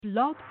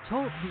Blog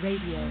Talk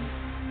Radio.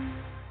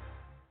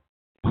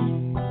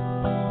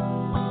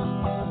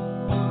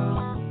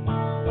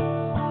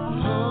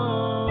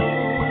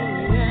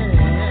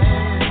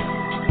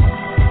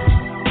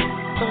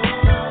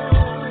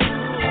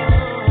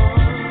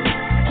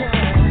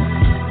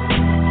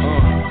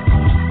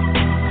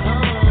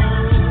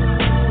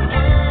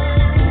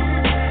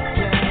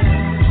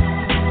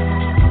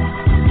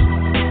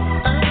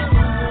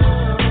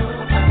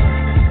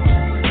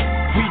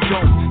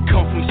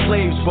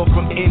 But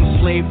from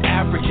enslaved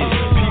Africans,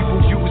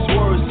 people use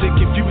words to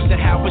confuse and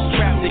how it's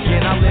trapped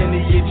again. Our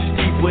lineage is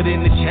deeper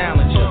than the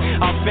challenger.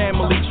 Our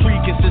family tree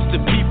consists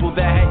of people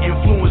that had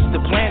influenced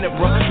the planet,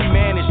 bro. We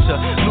managed to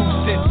lose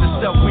sense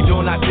of self, we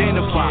don't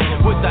identify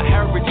with the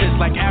heritage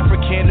like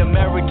African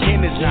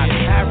American is not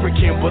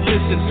African. But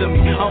listen to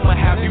me, I'ma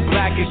have you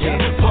black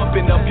again,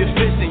 pumping up your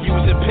fist and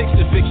using pics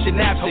to fix your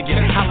naps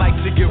again. I like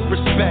to give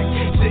respect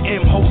to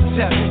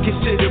Imhotep,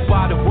 considered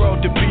by the world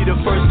to be the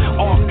first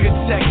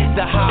architect,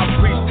 the high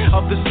priest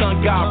of the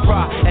sun god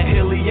Ra at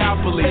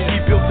Heliopolis. He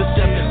built the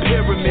 7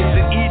 pyramids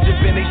in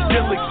Egypt and they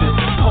still exist.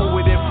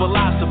 Poet and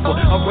philosopher,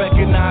 a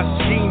recognized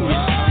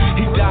genius.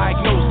 He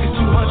diagnosed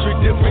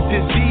 200 different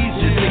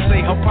diseases. They say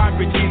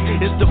Hippocrates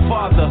is the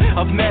father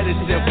of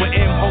medicine, but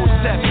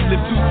Imhotep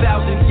lived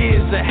 2,000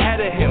 years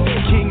ahead of him.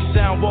 King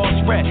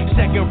Soundwall's rat,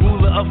 second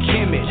ruler of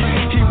Kemet.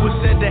 He was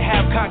said to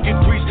have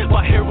conquered Greece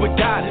by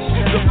Herodotus,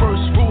 the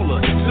first ruler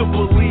to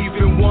believe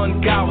in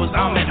one God was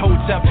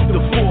Amenhotep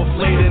the fourth,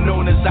 later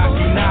known as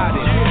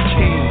Akhenaten.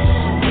 King.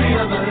 We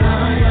are the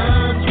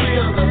lions, we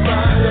are the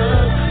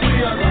fighters,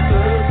 we are the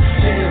birds,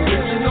 the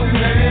original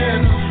man.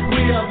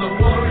 We are the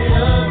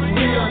warriors,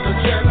 we are the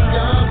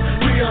champions,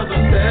 we are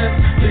the best,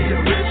 the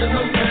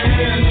original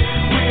man.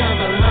 We are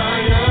the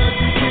lions,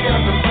 we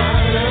are the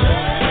fighters,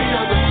 we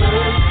are the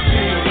birds,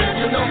 the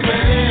original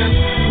man.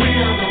 We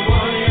are the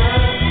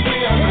warriors, we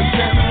are the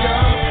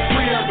champions,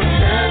 we are the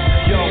best,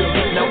 the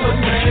original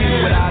man.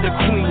 King without a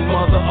queen,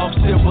 mother of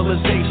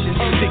civilization,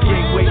 the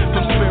gateway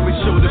from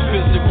spiritual to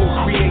physical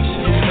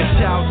creation. A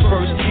child's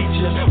first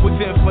teacher with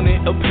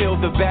infinite appeal,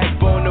 the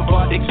backbone of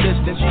our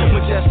existence.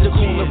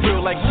 Majestical and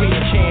real like Queen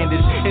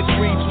Candace in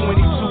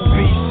 322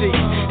 BC.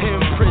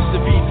 Empress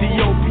of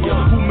Ethiopia,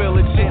 who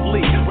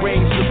militantly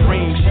reigned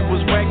supreme. She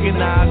was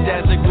recognized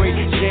as a great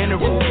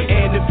general,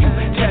 and if you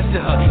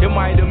tested her, it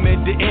might have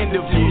meant the end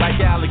of you. Like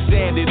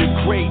Alexander the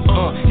Great,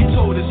 he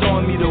told his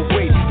army to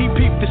wait. He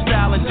peeped the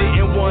style and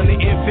didn't want to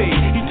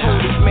invade. He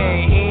told his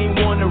man he ain't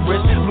want to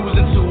risk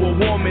losing to a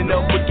woman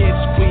up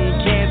against Queen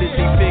Candace.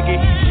 He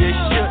figured he just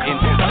shouldn't.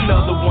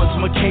 Another one's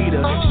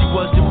Makeda, she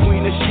was the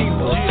Queen of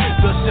Sheba,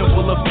 the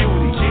symbol of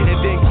beauty,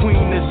 and then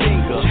Queen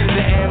Nzinga,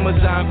 the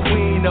Amazon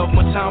Queen of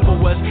Matamba,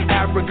 West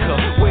Africa.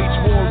 Wage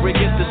war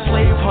against the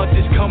slave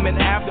hunters coming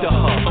after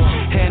her,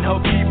 and her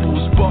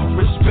peoples but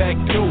respect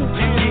due.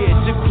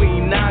 Yeah, to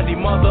Queen Nandi,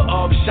 mother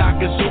of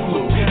Shaka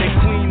Zulu, and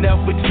Queen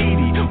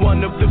Nefertiti,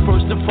 one of the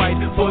first to fight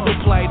for the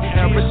plight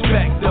and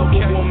respect of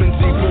a woman's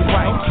equal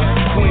rights.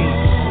 Queen.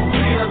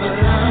 We are the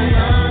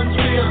lions,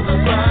 we are the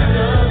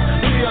fighters,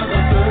 we are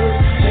the birds,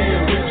 the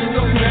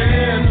original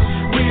man.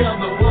 We are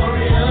the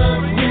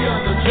warriors, we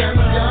are the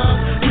champions,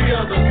 we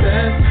are the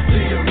best,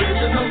 the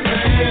original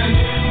man.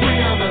 We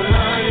are the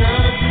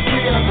lions, we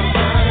are the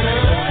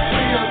fighters,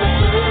 we are the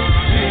birds,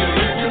 the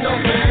original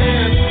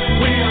man.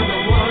 We are the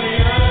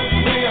warriors,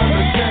 we are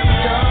the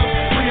champions,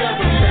 we are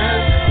the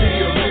best, the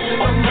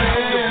original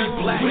man.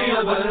 We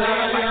are the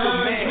lions,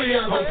 we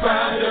are the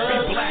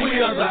fighters, we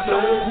are the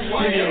birds,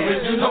 the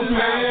original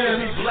man.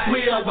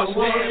 We are the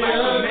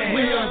warriors,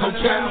 we are the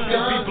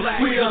champions,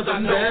 we are the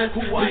best,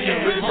 the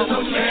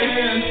original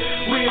man.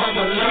 We are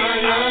the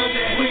lions,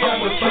 we are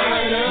the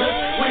fighters,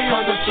 we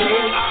are the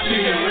birds, the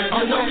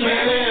original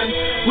man.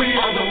 We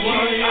are the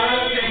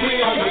warriors, we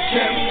are the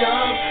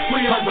champions, we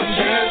are the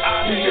best,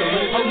 the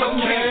original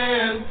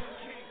man.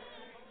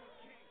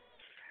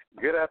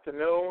 Good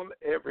afternoon,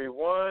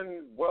 everyone.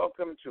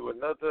 Welcome to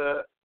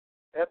another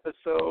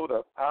episode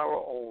of Our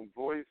Own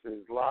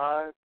Voices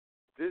Live.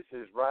 This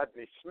is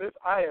Rodney Smith.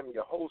 I am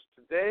your host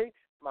today.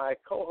 My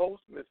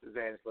co-host, Mrs.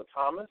 Angela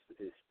Thomas,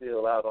 is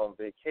still out on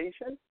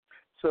vacation,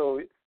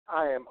 so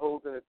I am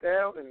holding it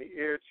down in the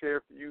air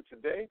chair for you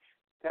today.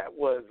 That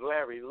was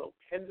Larry Loke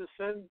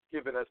Henderson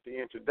giving us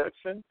the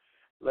introduction,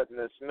 letting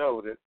us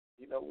know that,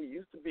 we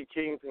used to be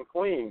kings and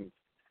queens.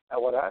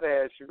 And what I'd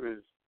ask you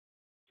is,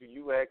 do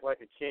you act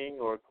like a king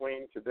or a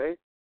queen today?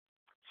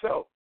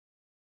 So,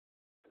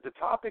 the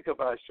topic of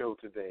our show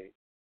today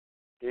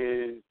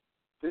is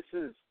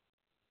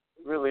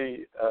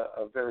really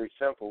a very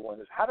simple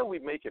one, is how do we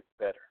make it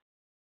better?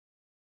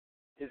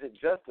 Is it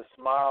just a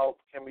smile?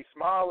 Can we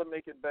smile and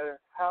make it better?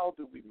 How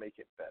do we make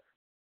it better?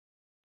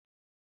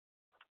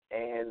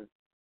 And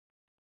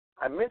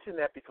I mention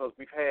that because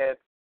we've had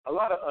a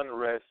lot of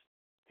unrest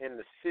in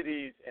the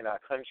cities in our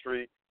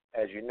country.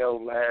 As you know,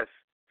 last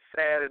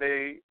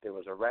Saturday there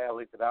was a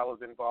rally that I was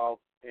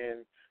involved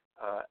in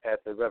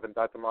at the Reverend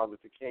Dr. Martin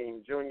Luther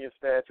King Jr.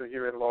 statue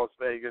here in Las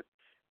Vegas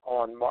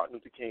on Martin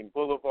Luther King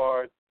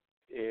Boulevard.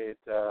 It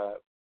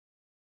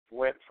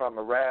went from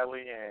a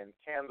rally and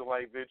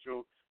candlelight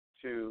vigil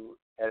to,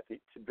 at the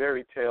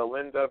very tail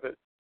end of it,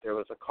 there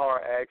was a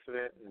car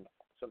accident, and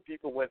some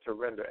people went to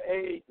render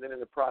aid. And then in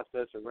the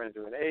process of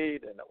rendering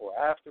aid or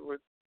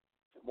afterwards,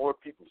 more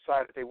people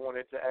decided they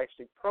wanted to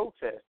actually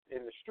protest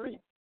in the street.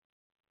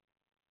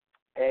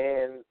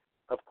 And,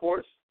 of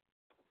course,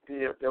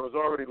 there was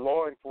already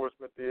law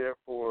enforcement there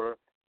for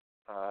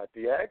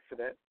the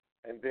accident.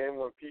 And then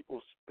when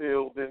people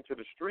spilled into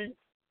the streets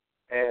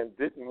and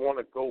didn't want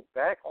to go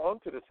back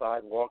onto the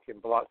sidewalk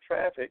and block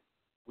traffic,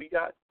 we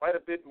got quite a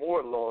bit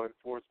more law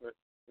enforcement,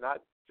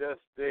 not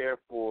just there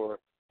for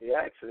the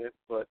accident,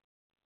 but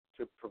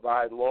to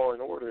provide law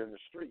and order in the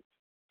streets.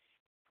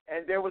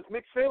 And there was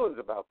mixed feelings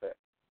about that.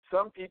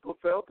 Some people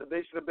felt that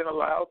they should have been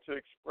allowed to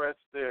express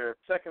their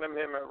Second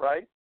Amendment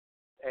rights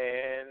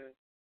and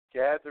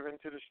gather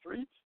into the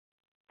streets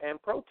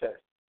and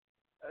protest.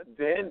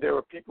 Then there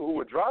were people who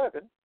were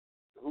driving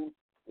who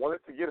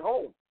wanted to get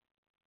home.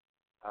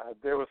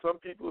 There were some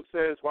people who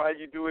said, why are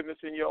you doing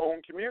this in your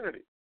own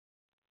community?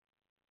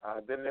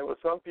 Then there were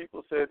some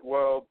people who said,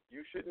 well,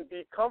 you shouldn't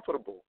be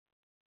comfortable,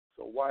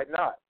 so why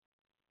not?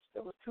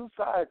 There was two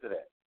sides of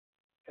that.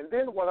 And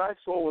then what I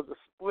saw was a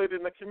split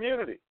in the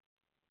community.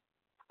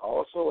 I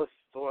also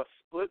saw a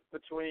split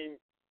between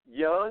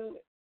young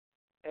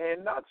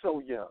and not so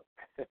young.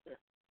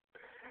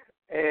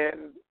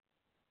 And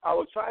I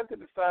was trying to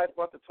decide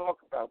what to talk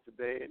about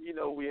today. And, you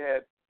know, we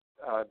had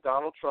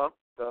Donald Trump,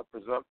 the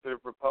presumptive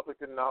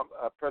Republican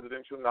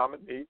presidential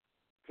nominee,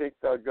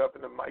 picked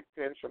Governor Mike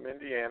Pence from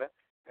Indiana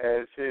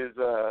as his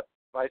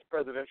vice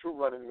presidential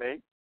running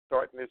mate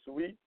starting this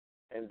week.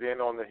 And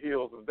then on the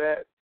heels of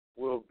that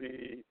will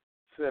be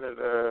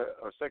Senator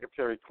or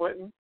Secretary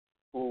Clinton,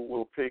 who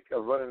will pick a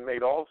running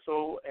mate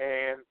also,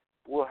 and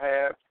we'll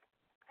have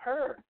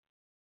her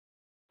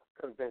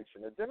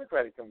convention, a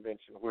Democratic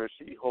convention, where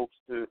she hopes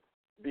to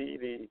be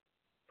the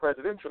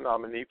presidential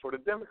nominee for the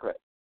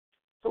Democrats.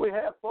 So we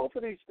have both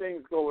of these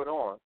things going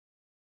on.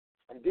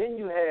 And then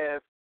you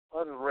have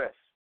unrest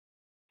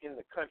in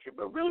the country,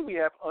 but really we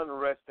have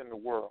unrest in the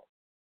world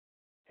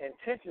and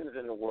tensions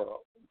in the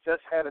world.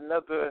 Just had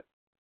another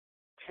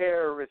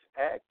terrorist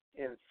act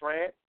in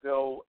France,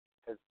 though,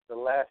 as the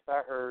last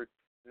I heard,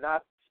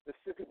 not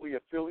specifically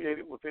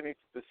affiliated with any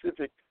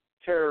specific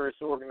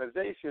terrorist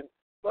organization,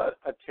 but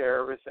a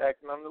terrorist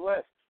act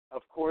nonetheless.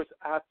 Of course,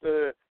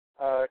 after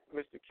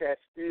Mr.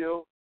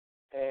 Castile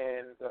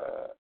and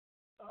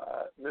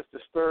Mr.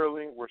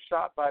 Sterling were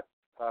shot by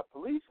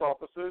police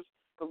officers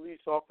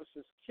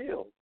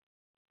killed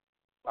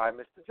by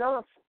Mr.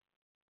 Johnson,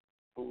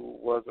 who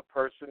was a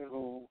person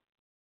who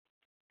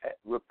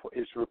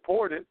is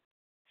reported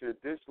to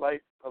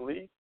dislike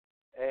police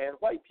and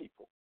white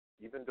people,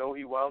 even though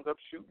he wound up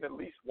shooting at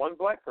least one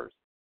black person.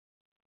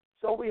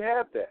 So we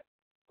have that.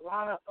 A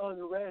lot of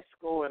unrest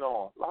going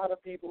on, a lot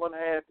of people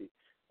unhappy.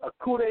 A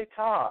coup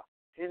d'etat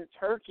in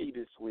Turkey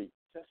this week,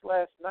 just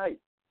last night.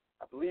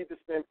 I believe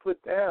it's been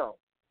put down.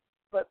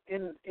 But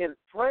in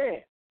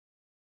France,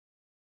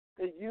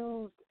 they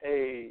used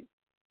a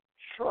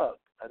truck,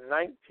 a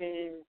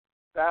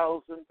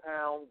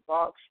 19,000-pound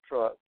box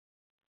truck,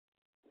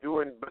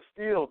 during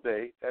Bastille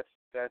Day. That's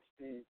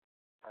the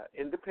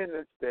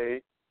Independence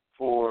Day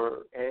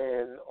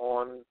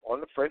on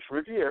the French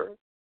Riviera,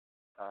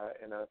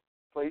 in a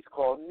place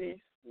called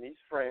Nice,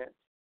 France.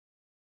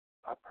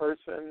 A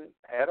person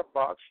had a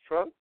box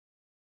truck.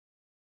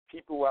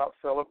 People out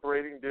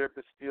celebrating their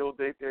Bastille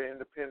Day, their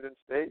Independence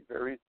Day,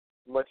 very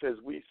much as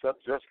we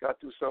just got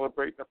to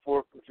celebrate the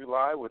 4th of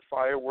July with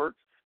fireworks.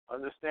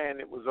 Understand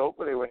it was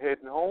over. They were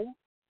heading home.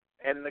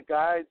 And the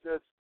guy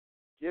just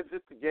gives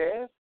it the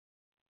gas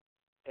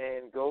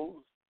and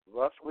goes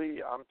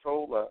roughly, I'm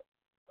told, a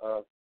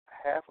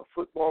half a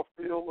football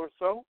field or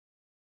so,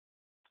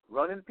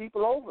 running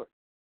people over.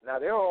 Now,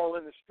 they're all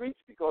in the streets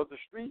because the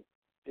street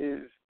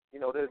is,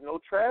 there's no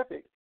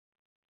traffic.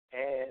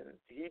 And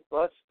he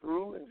busts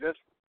through and just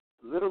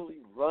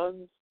literally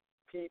runs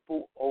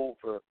people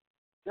over.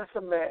 Just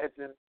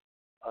imagine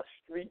a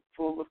street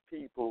full of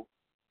people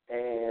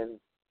and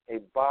a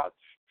box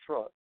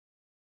truck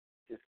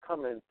is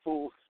coming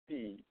full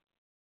speed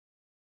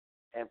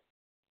and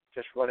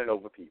just running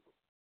over people.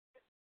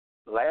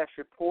 Last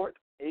report,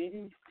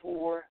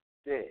 84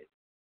 dead,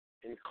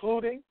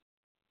 including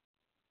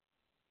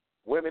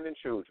women and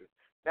children.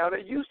 Now, there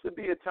used to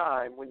be a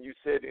time when you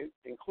said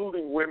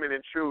including women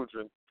and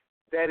children,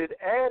 that it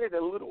added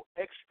a little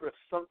extra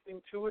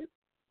something to it,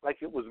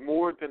 like it was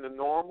more than the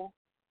normal,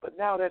 but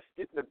now that's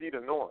getting to be the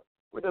norm.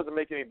 It doesn't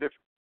make any difference.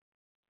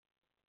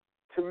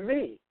 To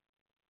me,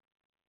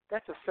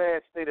 that's a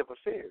sad state of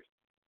affairs.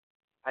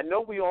 I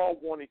know we all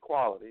want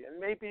equality, and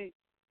maybe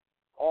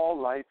all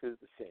life is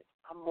the same.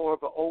 I'm more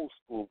of an old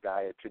school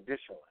guy, a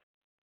traditionalist.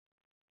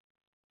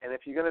 And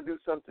if you're going to do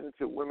something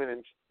to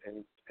women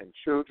and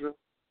children,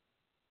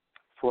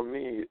 for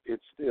me, it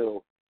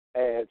still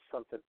adds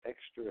something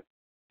extra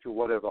to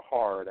whatever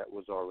horror that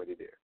was already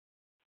there.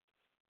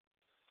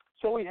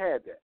 So we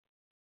had that.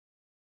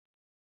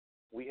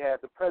 We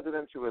had the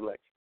presidential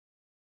election.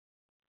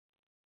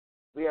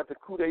 We have the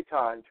coup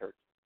d'etat in Turkey.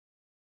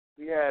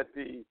 we had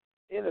the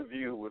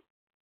interview with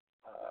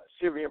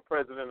Syrian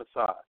President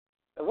Assad.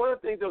 And one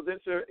of the things that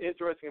was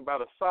interesting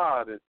about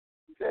Assad is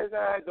he says,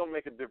 it don't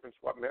make a difference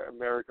what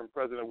American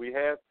president we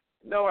have.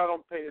 No, I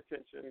don't pay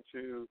attention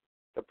to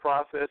the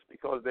process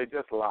because they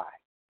just lie.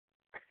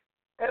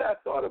 And I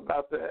thought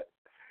about that.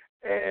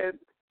 And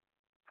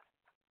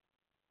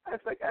I was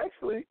like,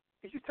 actually,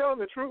 he's telling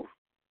the truth.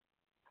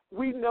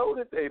 We know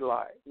that they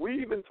lie.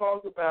 We even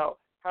talk about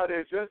how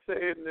they're just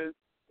saying this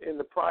in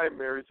the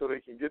primary so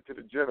they can get to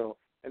the general.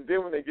 And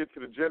then when they get to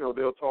the general,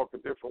 they'll talk a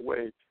different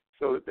way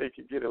so that they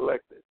can get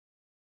elected.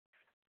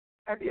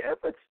 And the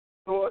efforts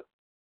thought,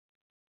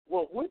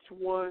 well, which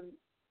one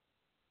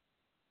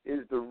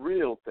is the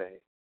real thing?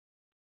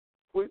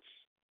 Which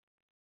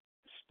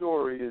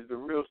story is the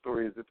real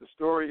story? Is it the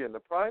story in the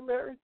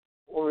primary,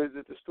 or is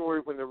it the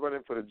story when they're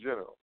running for the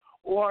general?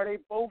 Or are they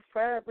both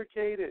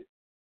fabricated?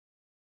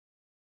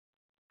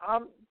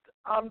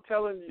 I'm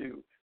telling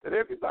you that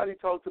everybody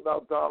talks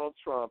about Donald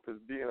Trump as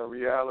being a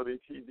reality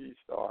TV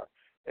star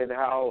and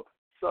how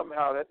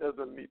somehow that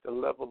doesn't meet the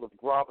level of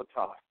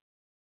gravitas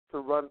to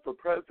run for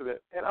president.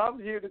 And I'm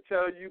here to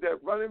tell you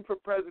that running for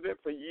president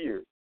for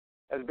years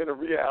has been a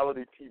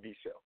reality TV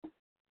show.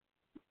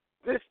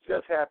 This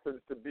just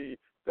happens to be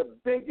the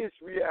biggest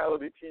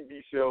reality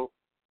TV show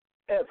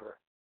ever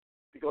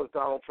because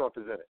Donald Trump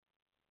is in it.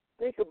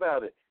 Think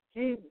about it.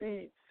 He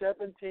beat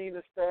 17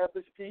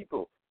 established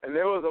people, and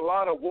there was a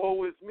lot of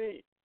woe is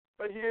me.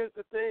 But here's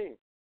the thing.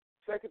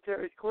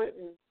 Secretary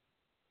Clinton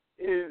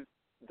is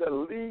the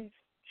least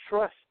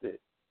trusted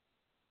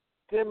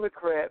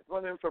Democrat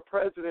running for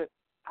president,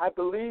 I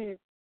believe,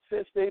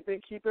 since they've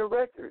been keeping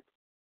records.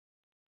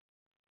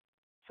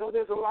 So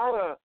there's a lot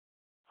of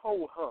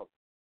ho-hum,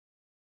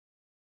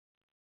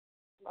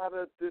 a lot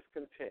of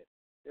discontent.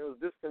 There was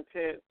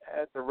discontent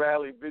at the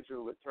rally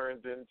vigil that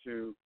turned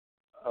into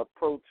a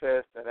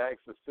protest and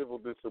acts of civil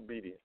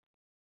disobedience.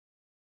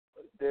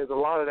 There's a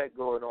lot of that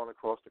going on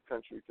across the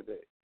country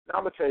today. Now,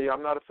 I'm going to tell you,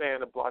 I'm not a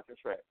fan of blocking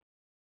traffic.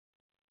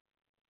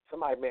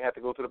 Somebody may have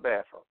to go to the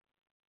bathroom.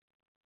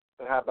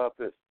 But how about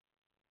this?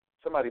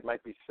 Somebody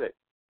might be sick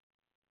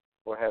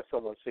or have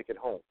someone sick at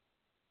home.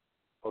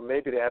 Or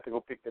maybe they have to go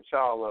pick their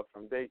child up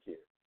from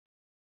daycare.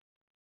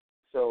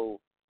 So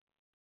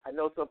I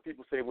know some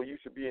people say, well, you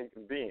should be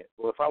inconvenient.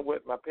 Well, if I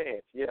wet my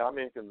pants, yeah, I'm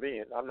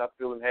inconvenient. I'm not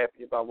feeling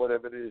happy about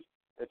whatever it is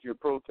that you're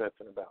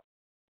protesting about.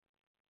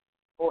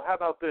 Or how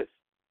about this?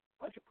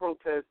 Why don't you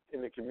protest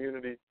in the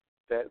community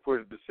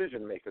where the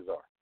decision makers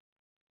are?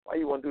 Why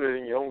you want to do that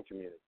in your own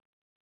community?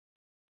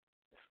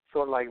 It's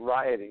sort of like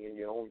rioting in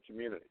your own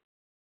community.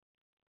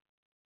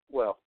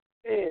 Well,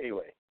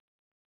 anyway,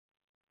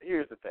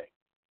 here's the thing.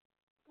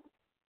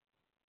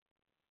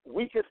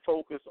 We could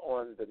focus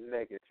on the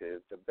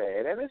negative, the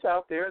bad, and it's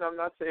out there, and I'm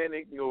not saying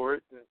ignore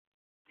it and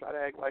try to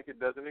act like it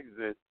doesn't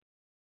exist,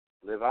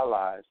 live our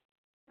lives,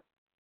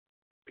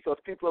 because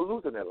people are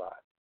losing their lives,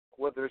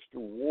 whether it's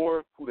through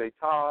war, coup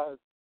d'etats,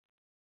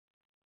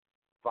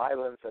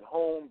 violence at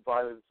home,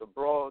 violence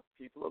abroad,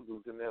 people are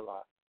losing their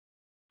lives.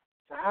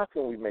 So how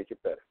can we make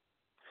it better?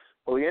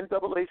 Well, the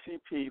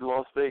NAACP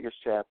Las Vegas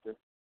chapter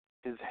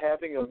is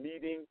having a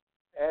meeting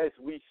as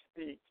we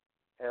speak,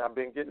 and I've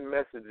been getting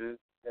messages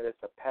that it's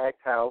a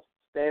packed house,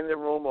 standing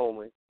room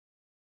only,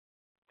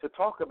 to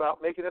talk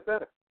about making it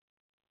better,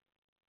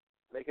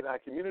 making our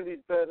communities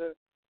better,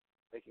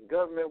 making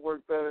government work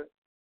better,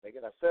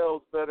 making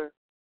ourselves better.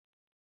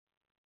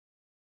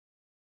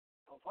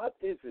 But what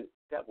is it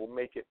that will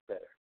make it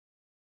better?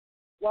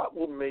 What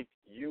will make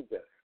you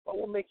better? What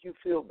will make you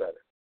feel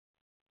better?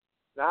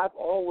 Now, I've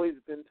always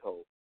been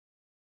told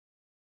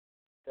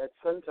that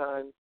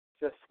sometimes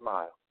just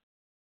smile.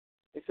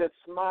 They said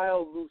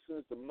smile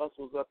loosens the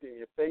muscles up in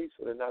your face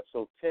so they're not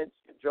so tense.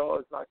 Your jaw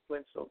is not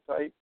clenched so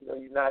tight.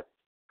 You're not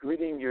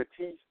gritting your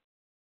teeth.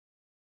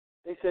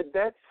 They said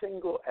that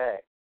single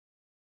act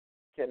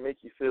can make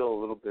you feel a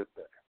little bit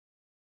better.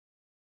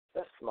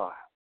 Just smile.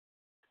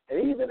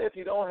 And even if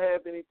you don't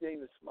have anything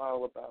to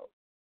smile about,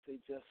 say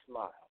just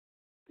smile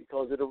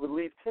because it'll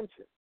relieve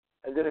tension.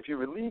 And then if you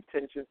relieve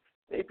tension,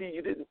 maybe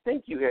you didn't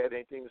think you had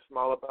anything to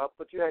smile about,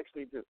 but you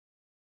actually do.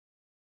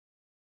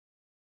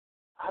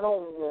 I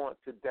don't want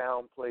to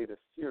downplay the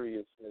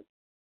seriousness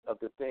of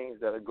the things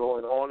that are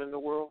going on in the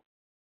world,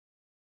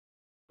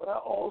 but I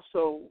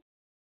also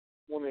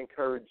want to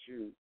encourage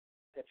you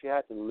that you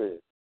have to live.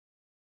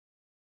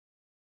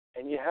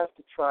 And you have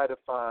to try to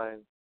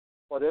find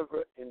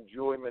whatever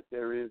enjoyment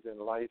there is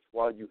in life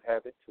while you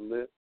have it to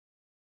live,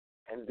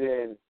 and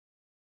then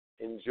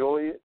enjoy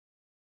it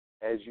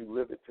as you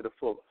live it to the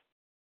fullest.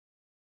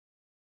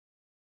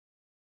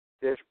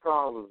 There's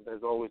problems.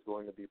 There's always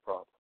going to be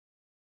problems.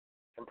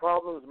 And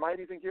problems might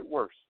even get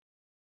worse.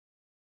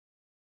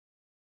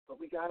 But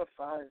we got to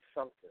find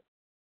something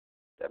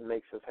that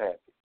makes us happy.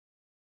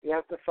 We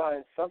have to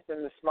find something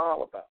to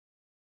smile about.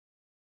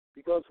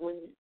 Because when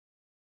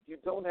you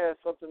don't have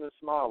something to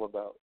smile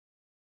about,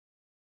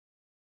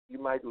 you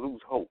might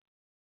lose hope.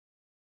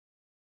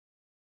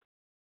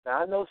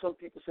 Now, I know some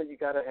people say you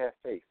got to have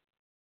faith.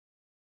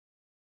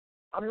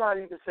 I'm not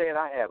even saying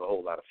I have a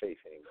whole lot of faith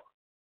anymore.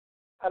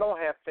 I don't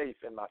have faith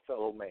in my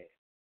fellow man.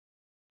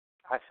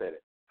 I said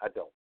it. I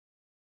don't.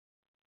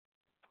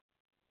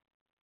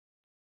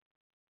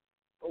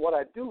 But what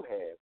I do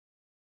have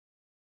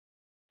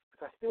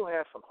is I still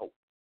have some hope.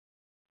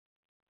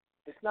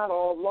 It's not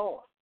all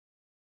lost.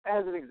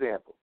 As an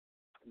example,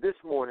 this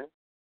morning,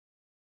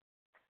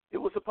 it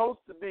was supposed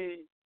to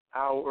be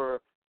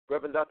our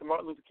Reverend Dr.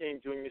 Martin Luther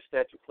King Jr.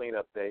 statue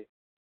cleanup day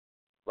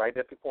right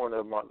at the corner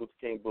of Martin Luther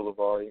King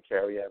Boulevard and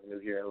Cary Avenue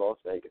here in Las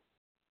Vegas.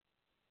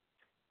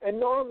 And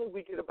normally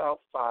we get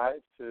about 5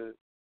 to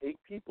 8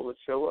 people that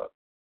show up.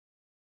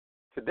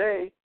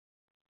 Today,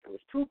 there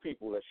was 2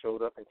 people that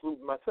showed up,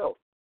 including myself.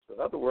 So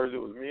in other words,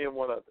 it was me and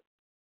one other.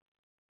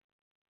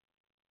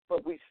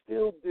 But we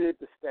still did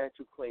the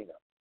statue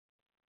cleanup.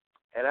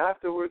 And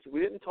afterwards, we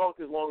didn't talk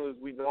as long as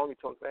we normally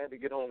talk. I had to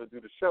get home to do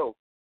the show.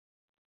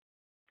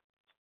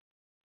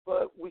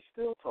 But we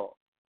still talked.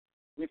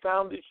 We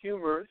found it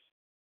humorous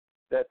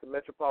that the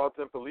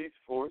Metropolitan Police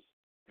Force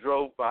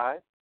drove by,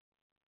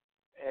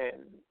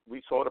 and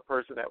we saw the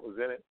person that was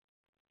in it.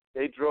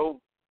 They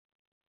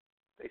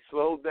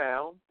slowed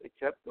down, they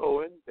kept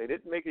going. They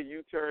didn't make a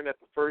U-turn at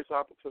the first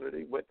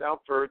opportunity, went down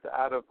further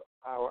out of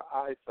our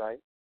eyesight.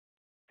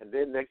 And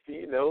then next thing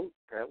you know,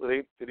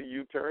 apparently they did a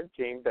U-turn,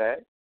 came back,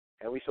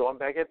 and we saw them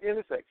back at the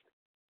intersection.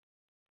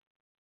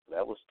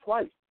 That was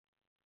twice.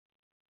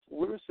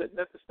 We were sitting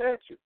at the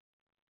statue.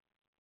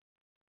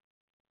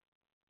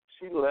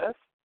 She left,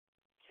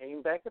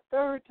 came back a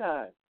third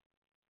time.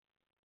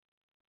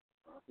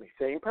 The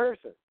same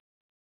person.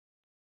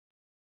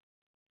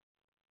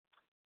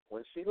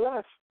 When she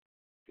left,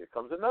 here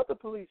comes another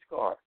police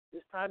car.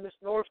 This time it's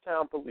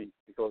Northtown Police,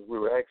 because we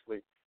were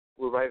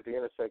right at the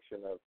intersection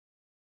of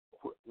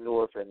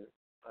North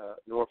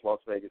Las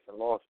Vegas and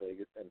Las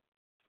Vegas, and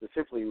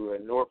specifically we were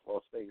in North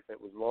Las Vegas.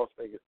 It was Las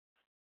Vegas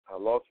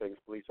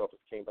police officer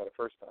came by the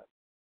first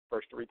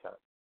 3 times.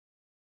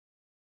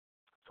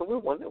 So we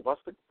wondered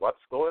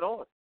what's going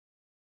on.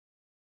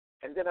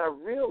 And then I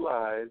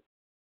realized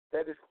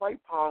that it's quite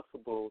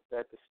possible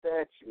that the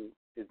statue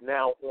is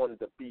now on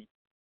the beat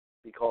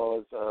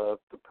because of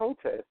the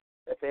protest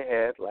that they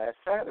had last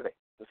Saturday.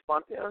 The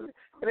spontaneity,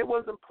 and it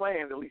wasn't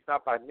planned, at least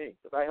not by me,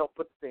 because I helped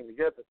put the thing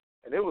together,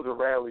 and it was a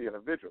rally in a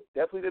vigil.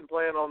 Definitely didn't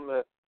plan on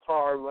the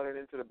car running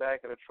into the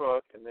back of the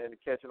truck and then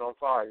catching on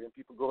fire, and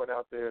people going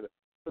out there to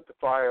put the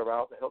fire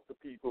out to help the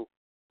people,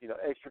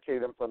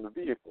 extricate them from the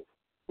vehicles,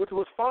 which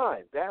was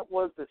fine. That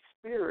was the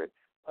spirit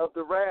of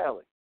the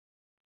rally.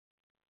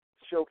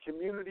 Show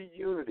community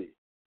unity.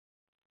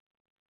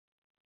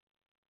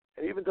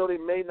 And even though they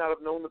may not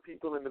have known the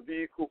people in the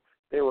vehicle,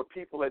 there were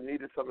people that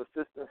needed some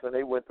assistance, and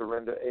they went to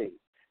render aid.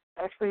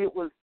 Actually, it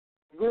was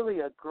really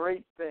a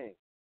great thing.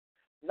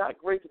 Not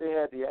great that they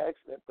had the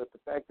accident, but the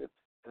fact that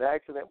an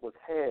accident was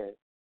had,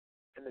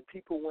 and the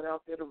people went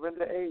out there to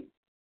render aid.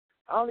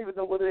 I don't even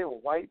know whether they were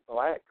white,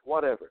 black,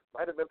 whatever.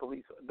 Might have been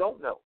police.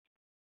 Don't know.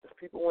 But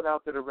people went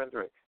out there to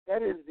render aid.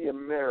 That is the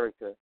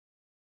America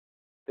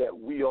that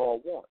we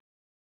all want.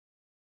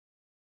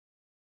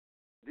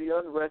 The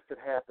unrest that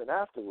happened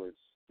afterwards,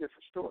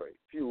 different story,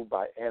 fueled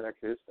by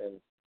anarchists and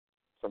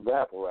some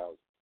rabble rousers.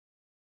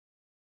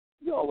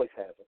 You always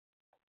have them.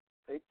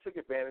 They took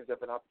advantage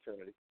of an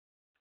opportunity.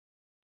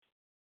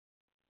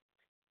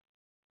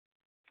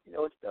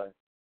 It's done.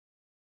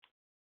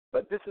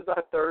 But this is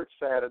our third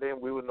Saturday,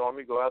 and we would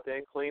normally go out there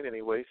and clean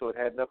anyway, so it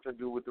had nothing to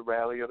do with the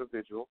rally or the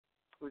vigil.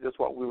 It was just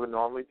what we would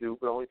normally do,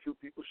 but only 2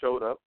 people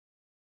showed up.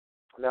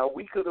 Now,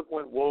 we could have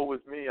went, woe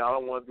is me, I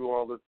don't want to do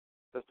all this,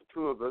 just the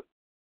 2 of us.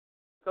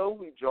 So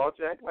we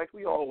jaw-jacked like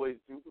we always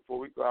do before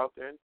we go out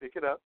there and pick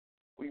it up.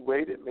 We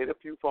waited, made a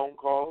few phone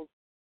calls.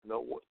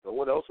 No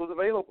one else was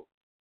available.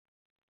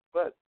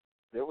 But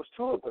there was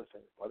 2 of us,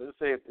 and I didn't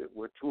say if there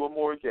were 2 or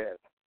more gathered.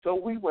 So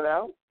we went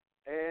out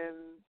and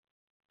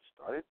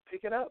started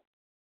picking up.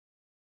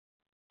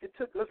 It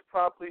took us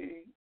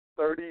probably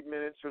 30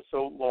 minutes or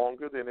so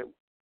longer than it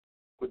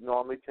would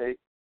normally take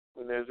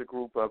when there's a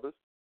group of us.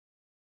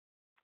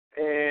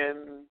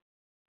 And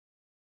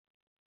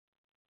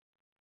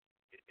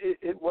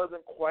it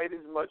wasn't quite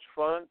as much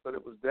fun, but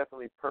it was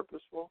definitely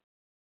purposeful.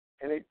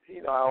 And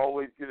I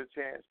always get a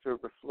chance to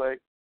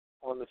reflect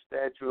on the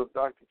statue of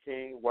Dr.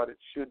 King, what it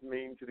should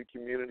mean to the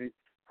community,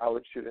 how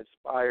it should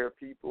inspire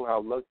people,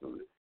 how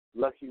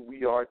lucky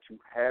we are to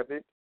have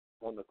it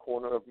on the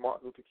corner of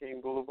Martin Luther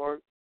King Boulevard.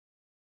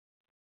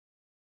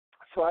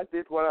 So I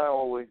did what I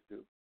always do,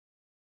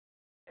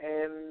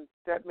 and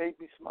that made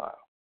me smile.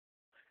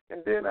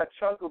 And then I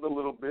chuckled a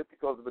little bit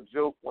because of a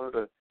joke one of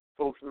the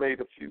folks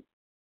made a few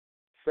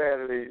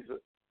Saturdays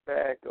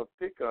back of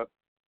pickup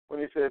when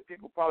he said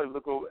people probably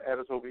look at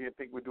us over here and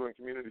think we're doing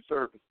community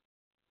service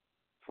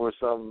for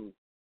some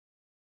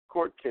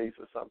court case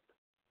or something.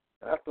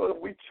 And I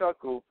thought we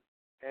chuckled,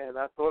 and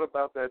I thought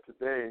about that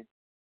today,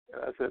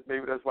 and I said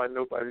maybe that's why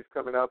nobody's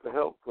coming out to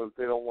help, because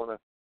they don't want to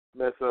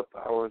mess up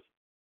our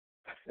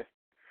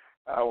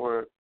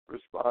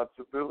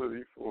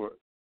responsibility for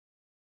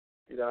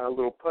our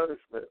little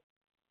punishment.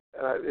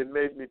 And it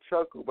made me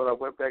chuckle, but I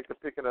went back to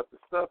picking up the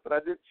stuff, and I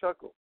did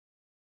chuckle.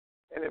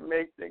 And it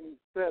made things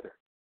better.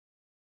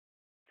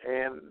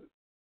 And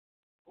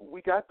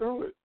we got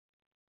through it.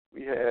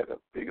 We had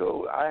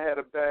I had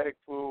a bag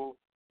full.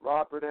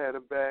 Robert had a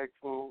bag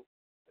full.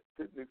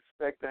 Didn't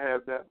expect to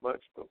have that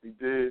much, but we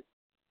did.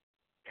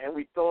 And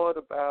we thought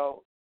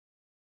about,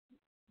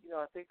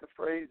 I think the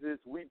phrase is,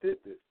 we did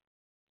this.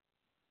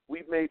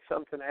 We made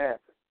something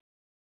happen.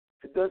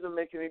 It doesn't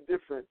make any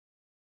difference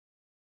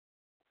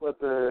what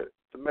the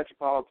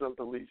Metropolitan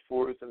Police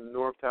Force and the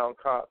Northtown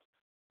cops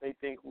may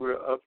think we're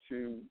up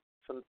to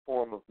some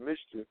form of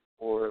mischief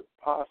or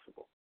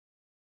possible.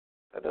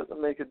 That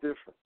doesn't make a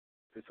difference.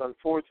 It's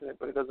unfortunate,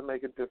 but it doesn't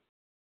make a difference.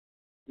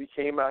 We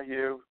came out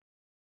here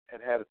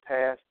and had a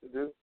task to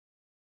do,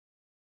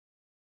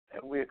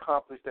 and we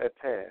accomplished that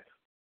task.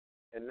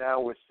 And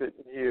now we're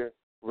sitting here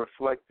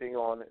reflecting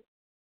on it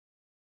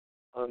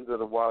under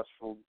the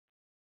watchful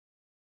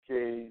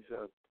gaze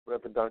of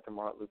Reverend Dr.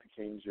 Martin Luther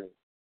King Jr.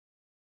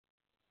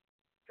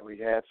 And we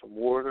had some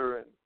water,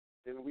 and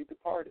then we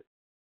departed.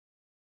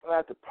 But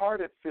I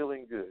departed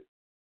feeling good.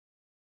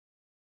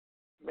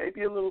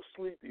 Maybe a little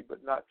sleepy,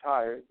 but not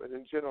tired, but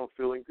in general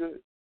feeling good.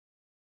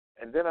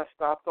 And then I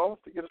stopped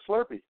off to get a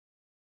Slurpee,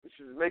 which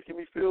is making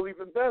me feel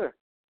even better.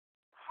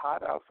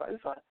 Hot outside.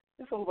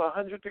 It's over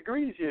 100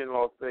 degrees here in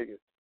Las Vegas.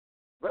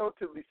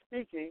 Relatively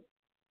speaking,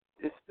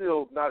 it's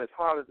still not as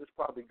hot as it's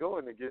probably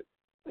going to get.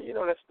 But,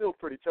 that's still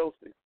pretty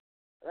toasty.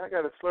 And I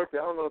got a Slurpee. I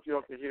don't know if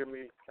y'all can hear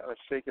me kind of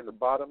shaking the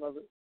bottom of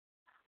it.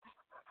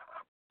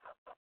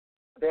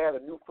 They had a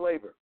new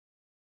flavor.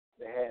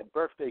 They had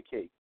birthday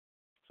cake.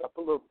 So I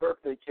put a little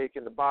birthday cake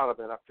in the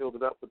bottom, and I filled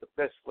it up with the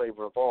best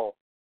flavor of all,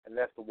 and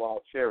that's the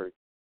wild cherry.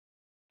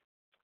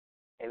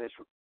 And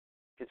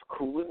it's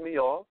cooling me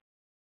off.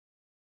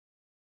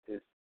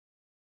 It's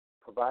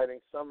providing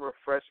some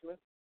refreshment.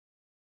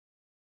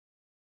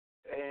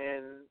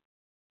 And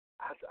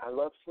I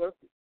love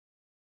Slurpee.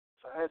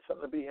 So I had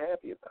something to be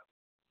happy about.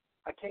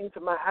 I came to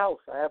my house.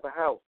 I have a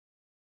house.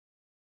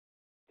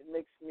 It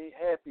makes me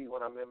happy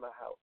when I'm in my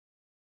house.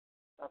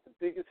 Not the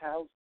biggest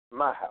house,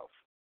 my house.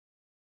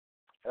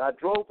 And I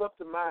drove up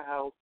to my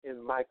house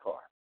in my car.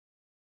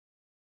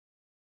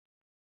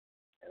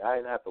 And I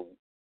didn't have to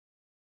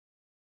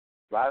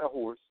ride a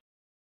horse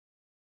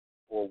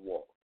or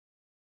walk.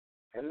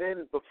 And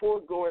then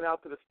before going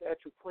out to the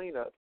statue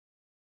cleanup,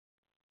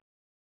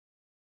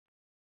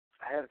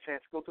 I had a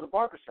chance to go to the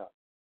barbershop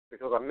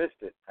because I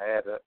missed it. I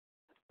had a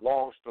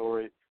long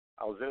story.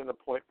 I was in an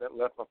appointment,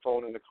 left my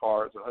phone in the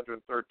car. It's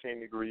 113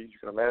 degrees. You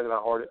can imagine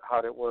how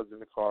hot it was in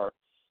the car.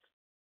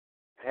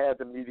 I had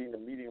the meeting. The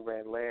meeting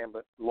ran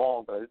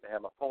long, but I didn't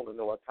have my phone to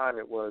know what time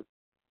it was.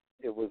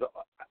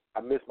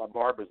 I missed my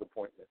barber's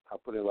appointment. I'll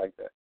put it like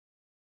that.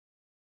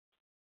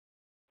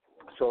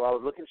 So I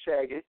was looking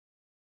shaggy,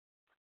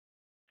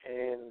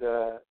 and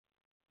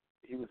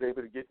he was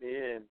able to get me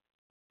in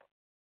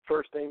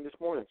first thing this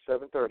morning,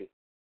 7:30.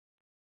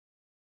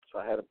 So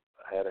I had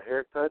a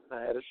haircut and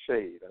I had a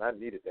shave, and I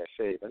needed that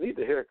shave. I need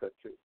the haircut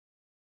too.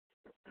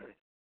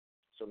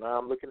 So now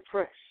I'm looking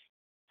fresh.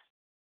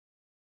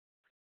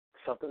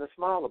 Something to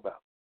smile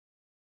about.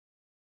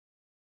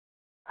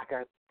 I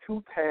got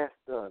 2 tasks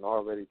done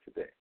already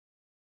today.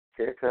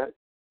 Haircut,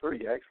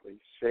 3 actually,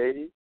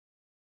 shave,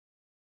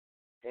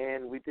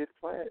 and we did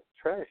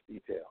trash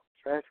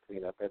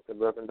cleanup at the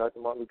Reverend Dr.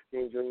 Martin Luther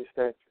King Jr.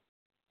 statue,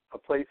 a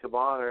place of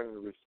honor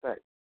and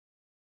respect.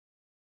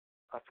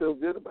 I feel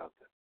good about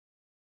that.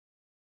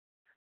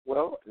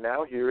 Well,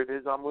 now here it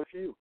is, I'm with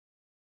you.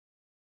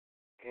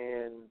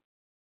 And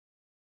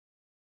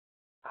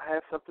I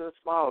have something to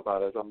smile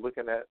about as I'm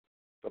looking at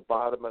the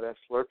bottom of that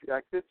Slurpee. I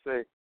could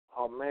say,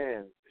 oh,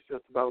 man, it's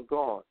just about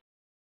gone.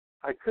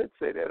 I could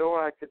say that, or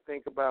I could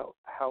think about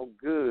how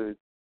good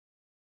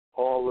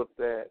all of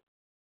that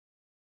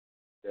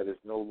is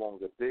no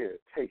longer there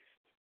tastes.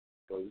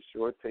 So it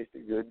sure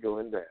tasted good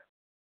going down.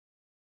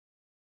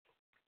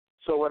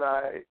 So when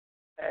I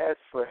asked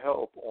for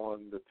help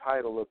on the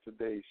title of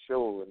today's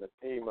show and the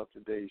theme of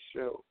today's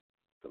show,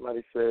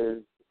 somebody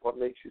says, what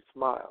makes you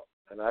smile?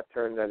 And I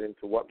turn that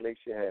into what makes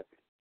you happy.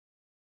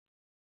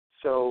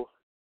 So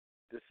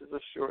this is a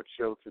short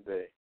show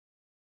today.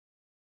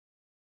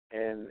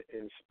 And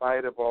in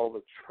spite of all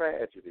the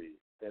tragedy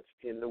that's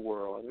in the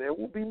world, and there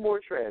will be more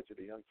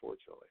tragedy,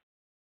 unfortunately,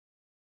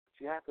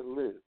 but you have to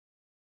live.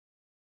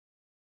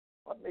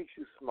 What makes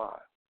you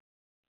smile?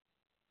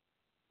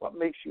 What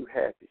makes you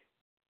happy?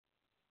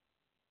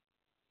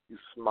 You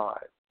smile.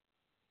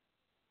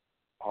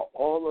 Are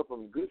all of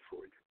them good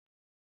for you?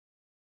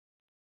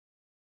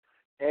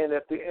 And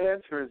if the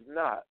answer is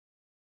not,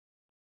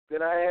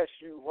 then I ask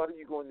you, what are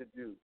you going to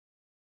do?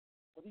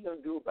 What are you going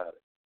to do about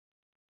it?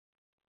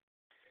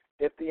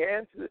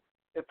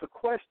 If the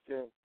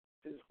question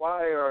is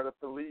why are the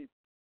police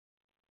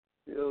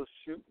still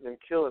shooting and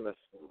killing us,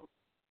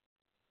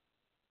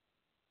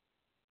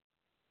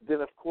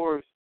 then of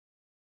course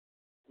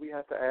we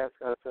have to ask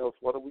ourselves,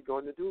 what are we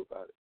going to do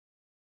about it?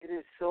 It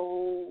is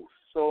so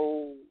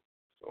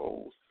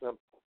simple.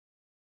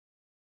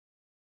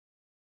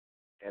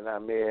 And I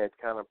may add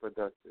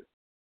counterproductive,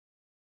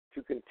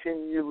 to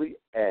continually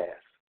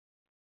ask,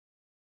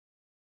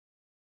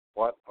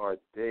 What are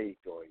they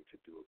going to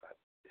do about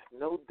it? It's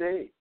no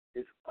they.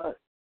 It's us.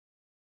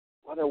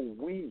 What are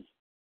we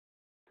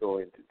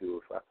going to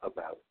do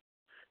about it?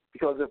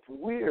 Because if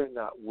we're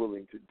not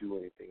willing to do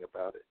anything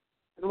about it,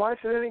 then why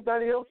should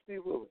anybody else be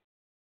willing?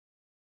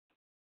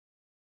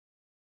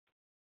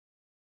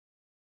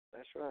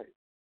 That's right.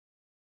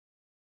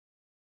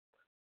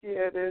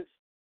 Yeah, there's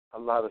a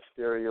lot of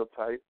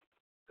stereotypes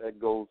that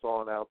goes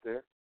on out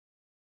there.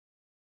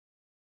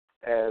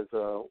 As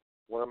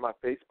one of my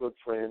Facebook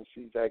friends,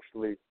 she's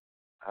actually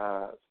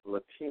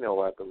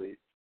Latino, I believe,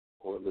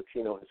 or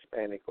Latino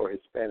Hispanic or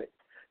Hispanic.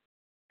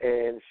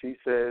 And she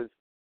says,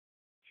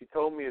 she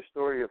told me a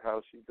story of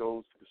how she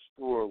goes to the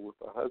store with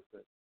her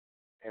husband,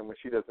 and when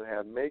she doesn't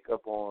have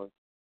makeup on,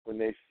 when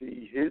they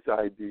see his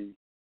ID,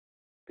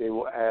 they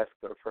will ask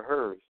her for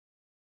hers.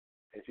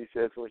 And she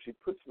says when she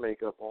puts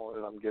makeup on,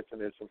 and I'm guessing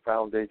there's some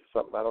foundation,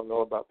 something, I don't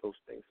know about those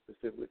things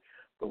specifically,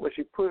 but when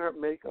she put her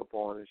makeup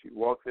on and she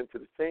walks into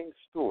the same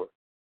store,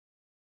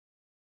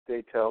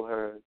 they tell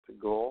her to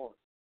go on,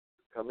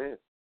 come in.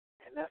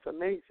 And that's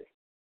amazing.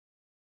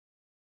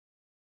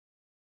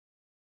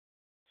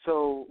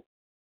 So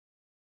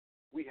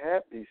we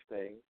have these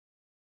things.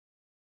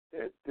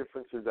 There's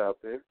differences out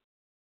there.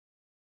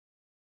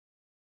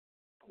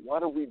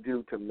 What do we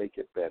do to make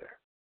it better?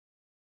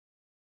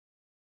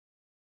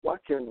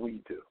 What can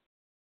we do?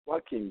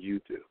 What can you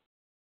do?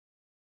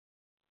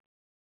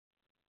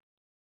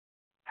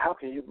 How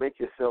can you make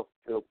yourself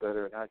feel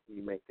better, and how can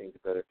you make things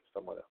better for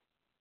someone else?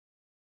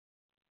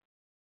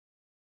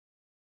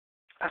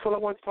 That's what I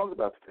want to talk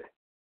about today.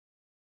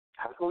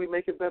 How can we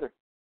make it better?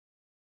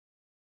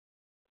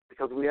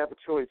 Because we have a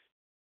choice.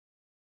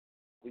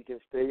 We can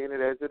stay in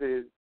it as it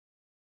is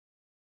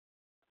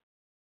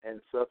and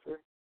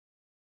suffer,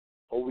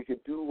 or we can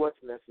do what's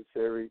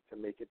necessary to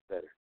make it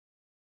better.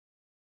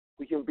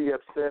 We can be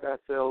upset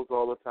ourselves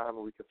all the time,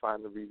 and we can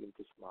find the reason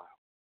to smile.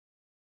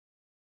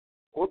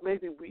 Or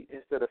maybe we,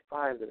 instead of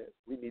finding it,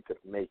 we need to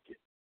make it.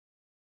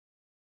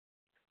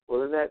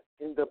 Well, in that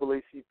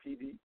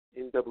NAACP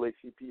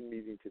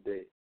meeting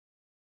today,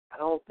 I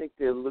don't think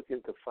they're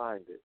looking to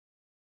find it.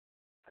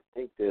 I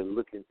think they're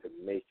looking to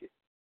make it.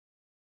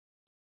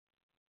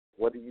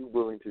 What are you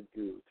willing to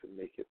do to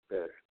make it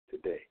better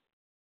today?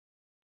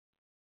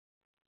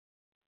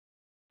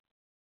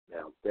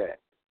 Now that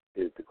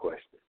is the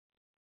question.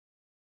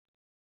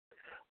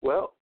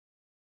 Well,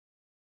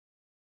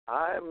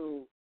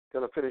 I'm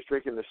going to finish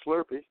drinking the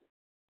Slurpee.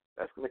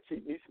 That's going to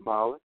keep me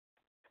smiling.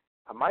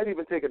 I might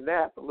even take a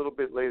nap a little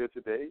bit later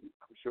today.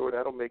 I'm sure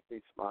that'll make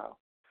me smile.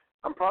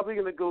 I'm probably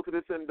going to go to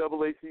this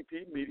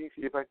NAACP meeting,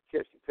 see if I can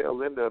catch the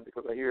tail end of it,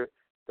 because I hear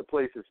the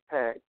place is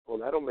packed. Well,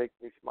 that'll make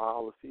me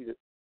smile to see that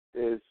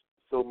there's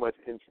so much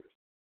interest.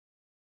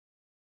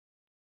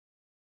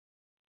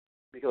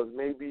 Because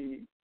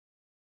maybe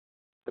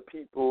the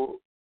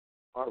people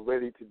are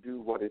ready to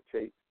do what it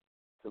takes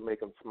to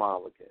make them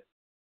smile again,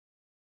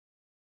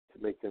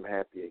 to make them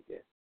happy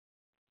again.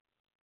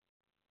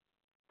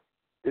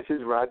 This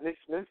is Rodney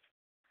Smith,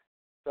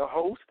 the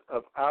host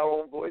of Our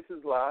Own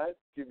Voices Live,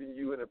 giving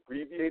you an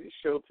abbreviated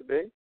show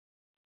today,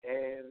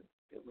 and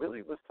it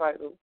really was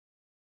titled,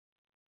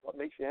 What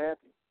Makes You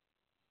Happy?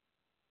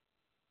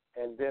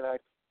 And then I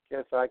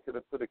guess I could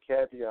have put a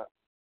caveat,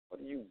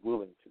 what are you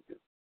willing to do?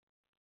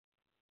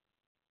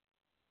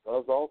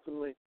 Because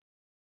ultimately,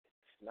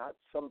 it's not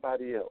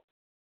somebody else.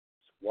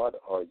 It's what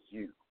are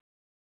you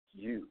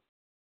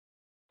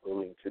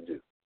willing to do?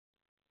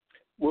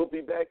 We'll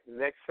be back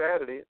next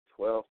Saturday at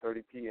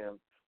 12:30 p.m.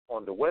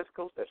 on the West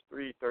Coast. That's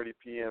 3:30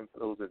 p.m. for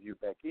those of you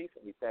back east.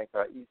 And we thank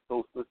our East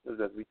Coast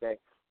listeners as we thank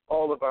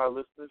all of our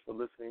listeners for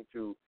listening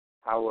to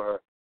our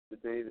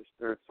Today that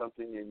Stirred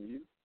Something in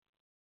You,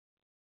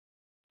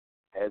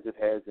 as it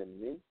has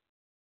in me.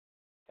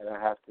 And I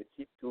have to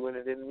keep doing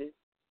it in me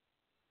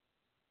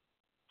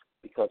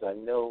because I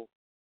know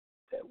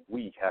that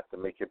we have to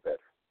make it better.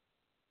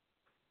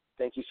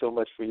 Thank you so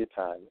much for your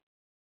time.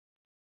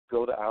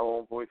 Go to Our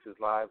Own Voices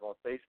Live on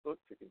Facebook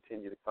to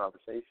continue the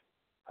conversation.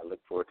 I look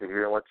forward to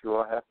hearing what you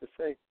all have to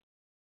say.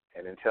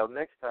 And until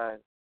next time,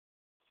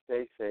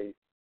 stay safe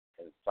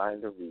and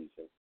find a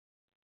reason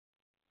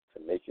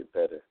to make it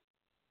better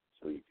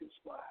so you can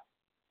smile.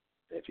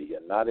 If you're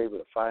not able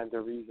to find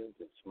a reason,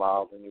 then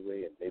smile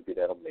anyway, and maybe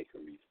that'll make a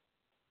reason.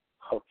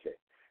 Okay,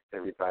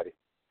 everybody,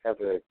 have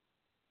a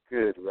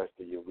good rest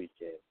of your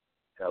weekend,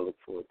 and I look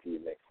forward to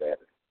you next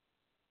Saturday.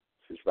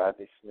 This is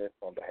Rodney Smith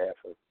on behalf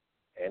of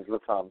Angela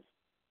Thomas,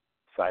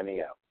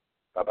 signing out.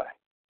 Bye-bye.